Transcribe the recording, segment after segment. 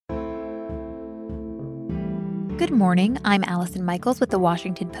Good morning, I'm Allison Michaels with The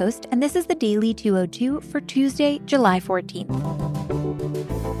Washington Post, and this is the Daily 202 for Tuesday, July 14th.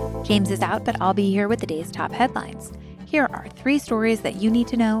 James is out, but I'll be here with the day's top headlines. Here are 3 stories that you need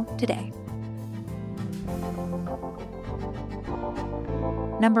to know today.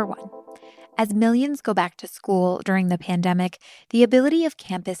 Number 1. As millions go back to school during the pandemic, the ability of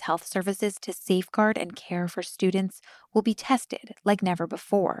campus health services to safeguard and care for students will be tested like never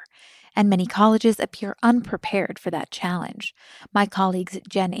before, and many colleges appear unprepared for that challenge. My colleagues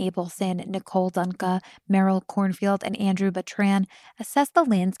Jen Abelson, Nicole Dunca, Merrill Cornfield, and Andrew Batran assess the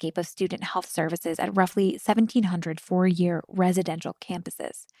landscape of student health services at roughly 1,700 four-year residential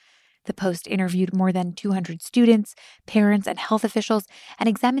campuses. The Post interviewed more than 200 students, parents, and health officials and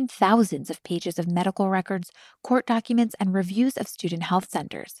examined thousands of pages of medical records, court documents, and reviews of student health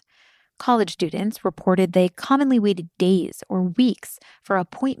centers. College students reported they commonly waited days or weeks for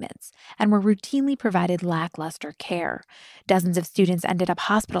appointments and were routinely provided lackluster care. Dozens of students ended up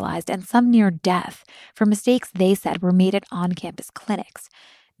hospitalized and some near death for mistakes they said were made at on-campus clinics.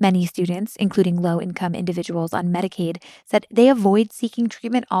 Many students, including low-income individuals on Medicaid, said they avoid seeking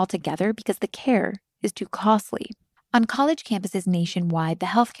treatment altogether because the care is too costly. On college campuses nationwide, the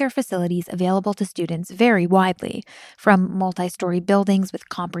healthcare facilities available to students vary widely, from multi-story buildings with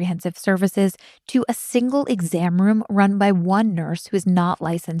comprehensive services to a single exam room run by one nurse who is not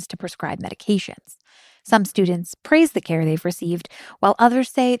licensed to prescribe medications. Some students praise the care they've received, while others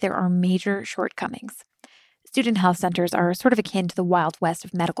say there are major shortcomings. Student health centers are sort of akin to the Wild West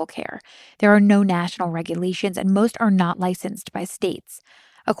of medical care. There are no national regulations, and most are not licensed by states.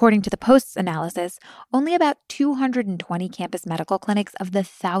 According to the Post's analysis, only about 220 campus medical clinics of the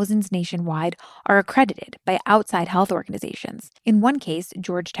thousands nationwide are accredited by outside health organizations. In one case,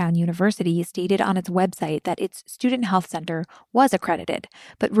 Georgetown University stated on its website that its student health center was accredited,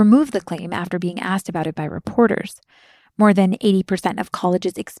 but removed the claim after being asked about it by reporters. More than 80% of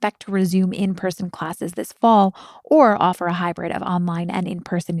colleges expect to resume in-person classes this fall or offer a hybrid of online and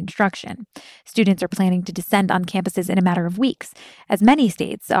in-person instruction. Students are planning to descend on campuses in a matter of weeks, as many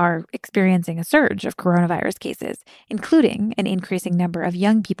states are experiencing a surge of coronavirus cases, including an increasing number of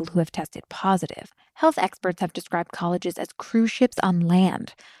young people who have tested positive. Health experts have described colleges as cruise ships on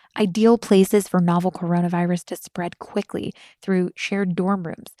land, ideal places for novel coronavirus to spread quickly through shared dorm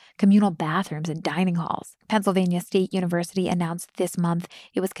rooms, communal bathrooms, and dining halls. Pennsylvania State University announced this month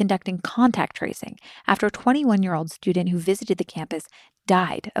it was conducting contact tracing after a 21-year-old student who visited the campus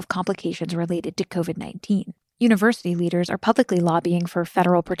died of complications related to COVID-19. University leaders are publicly lobbying for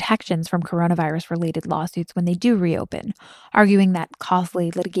federal protections from coronavirus-related lawsuits when they do reopen, arguing that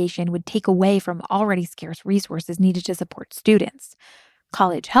costly litigation would take away from already scarce resources needed to support students.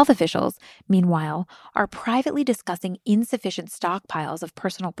 College health officials, meanwhile, are privately discussing insufficient stockpiles of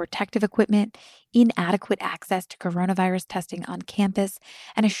personal protective equipment, inadequate access to coronavirus testing on campus,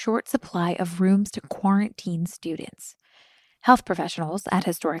 and a short supply of rooms to quarantine students. Health professionals at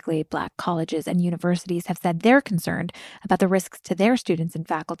historically Black colleges and universities have said they're concerned about the risks to their students and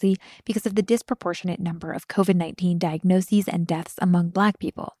faculty because of the disproportionate number of COVID-19 diagnoses and deaths among Black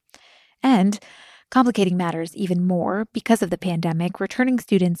people. And complicating matters even more, because of the pandemic, returning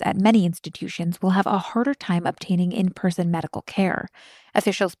students at many institutions will have a harder time obtaining in-person medical care.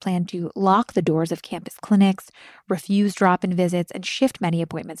 Officials plan to lock the doors of campus clinics, refuse drop-in visits, and shift many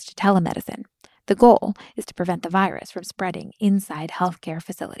appointments to telemedicine. The goal is to prevent the virus from spreading inside healthcare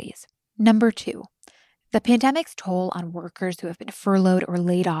facilities. Number 2. The pandemic's toll on workers who have been furloughed or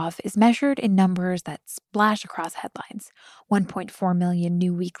laid off is measured in numbers that splash across headlines. 1.4 million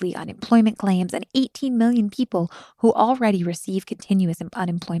new weekly unemployment claims and 18 million people who already receive continuous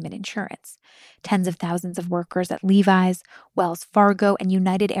unemployment insurance. Tens of thousands of workers at Levi's, Wells Fargo, and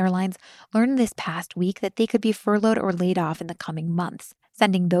United Airlines learned this past week that they could be furloughed or laid off in the coming months,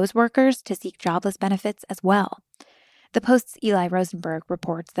 sending those workers to seek jobless benefits as well. The Post's Eli Rosenberg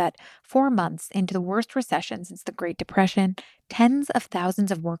reports that 4 months into the worst recession since the Great Depression, tens of thousands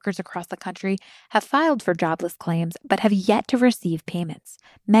of workers across the country have filed for jobless claims but have yet to receive payments.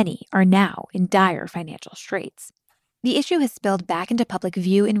 Many are now in dire financial straits. The issue has spilled back into public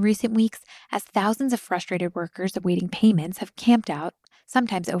view in recent weeks as thousands of frustrated workers awaiting payments have camped out,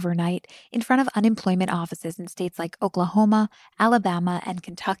 sometimes overnight, in front of unemployment offices in states like Oklahoma, Alabama, and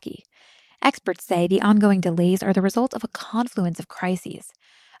Kentucky. Experts say the ongoing delays are the result of a confluence of crises.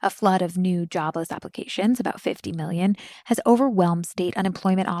 A flood of new jobless applications, about 50 million, has overwhelmed state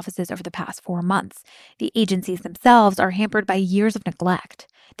unemployment offices over the past 4 months. The agencies themselves are hampered by years of neglect.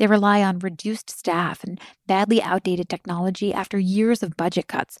 They rely on reduced staff and badly outdated technology after years of budget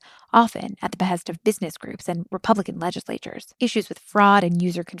cuts, often at the behest of business groups and Republican legislatures. Issues with fraud and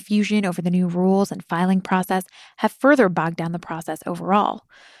user confusion over the new rules and filing process have further bogged down the process overall.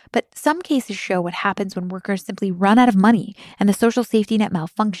 But some cases show what happens when workers simply run out of money and the social safety net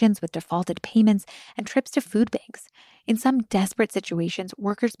malfunctions with defaulted payments and trips to food banks. In some desperate situations,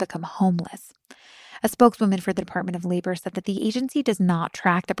 workers become homeless. A spokeswoman for the Department of Labor said that the agency does not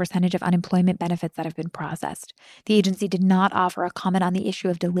track the percentage of unemployment benefits that have been processed. The agency did not offer a comment on the issue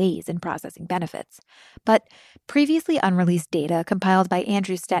of delays in processing benefits. But previously unreleased data compiled by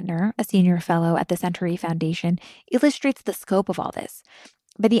Andrew Stetner, a senior fellow at the Century Foundation, illustrates the scope of all this.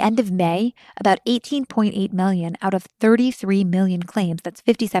 By the end of May, about 18.8 million out of 33 million claims, that's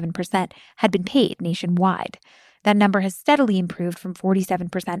 57%, had been paid nationwide. That number has steadily improved from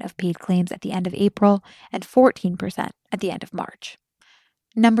 47% of paid claims at the end of April and 14% at the end of March.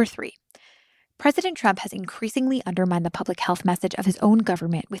 Number 3. President Trump has increasingly undermined the public health message of his own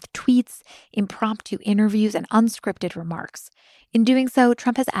government with tweets, impromptu interviews, and unscripted remarks. In doing so,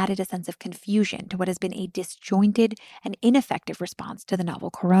 Trump has added a sense of confusion to what has been a disjointed and ineffective response to the novel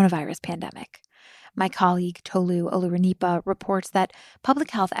coronavirus pandemic. My colleague Tolu Olurinipa reports that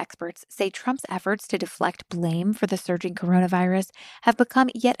public health experts say Trump's efforts to deflect blame for the surging coronavirus have become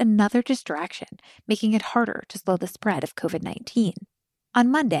yet another distraction, making it harder to slow the spread of COVID-19.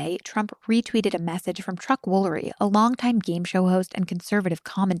 On Monday, Trump retweeted a message from Chuck Woolery, a longtime game show host and conservative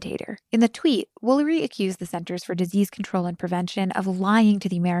commentator. In the tweet, Woolery accused the Centers for Disease Control and Prevention of lying to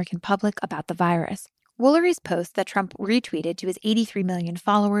the American public about the virus. Woolery's post that Trump retweeted to his 83 million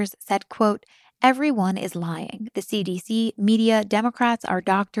followers said, quote, "Everyone is lying. The CDC, media, Democrats, our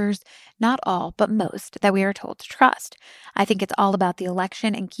doctors, not all, but most, that we are told to trust. I think it's all about the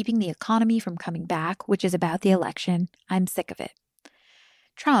election and keeping the economy from coming back, which is about the election. I'm sick of it."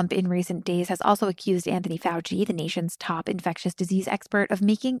 Trump, in recent days, has also accused Anthony Fauci, the nation's top infectious disease expert, of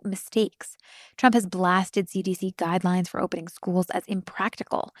making mistakes. Trump has blasted CDC guidelines for opening schools as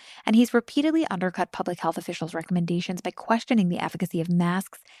impractical, and he's repeatedly undercut public health officials' recommendations by questioning the efficacy of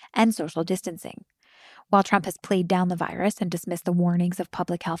masks and social distancing. While Trump has played down the virus and dismissed the warnings of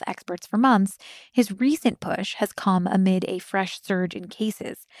public health experts for months, his recent push has come amid a fresh surge in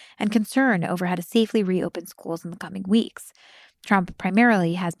cases and concern over how to safely reopen schools in the coming weeks. Trump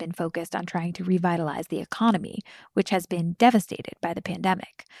primarily has been focused on trying to revitalize the economy, which has been devastated by the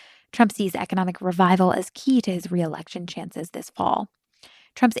pandemic. Trump sees economic revival as key to his re-election chances this fall.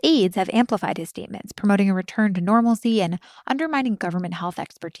 Trump's aides have amplified his statements, promoting a return to normalcy and undermining government health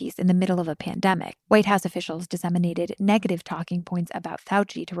expertise in the middle of a pandemic. White House officials disseminated negative talking points about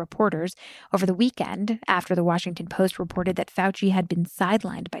Fauci to reporters over the weekend after the Washington Post reported that Fauci had been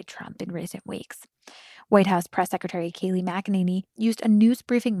sidelined by Trump in recent weeks. White House Press Secretary Kayleigh McEnany used a news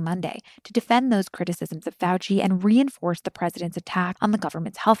briefing Monday to defend those criticisms of Fauci and reinforce the president's attack on the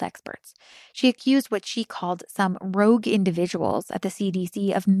government's health experts. She accused what she called some rogue individuals at the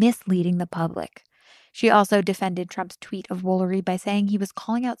CDC of misleading the public. She also defended Trump's tweet of Woolery by saying he was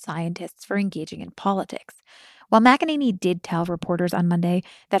calling out scientists for engaging in politics. While McEnany did tell reporters on Monday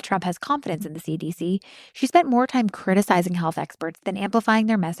that Trump has confidence in the CDC, she spent more time criticizing health experts than amplifying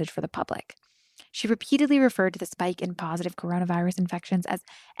their message for the public. She repeatedly referred to the spike in positive coronavirus infections as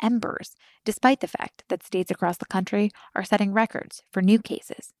embers, despite the fact that states across the country are setting records for new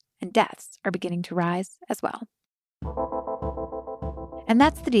cases, and deaths are beginning to rise as well. And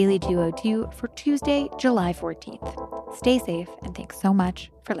that's the Daily 202 for Tuesday, July 14th. Stay safe, and thanks so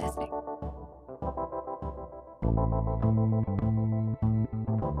much for listening.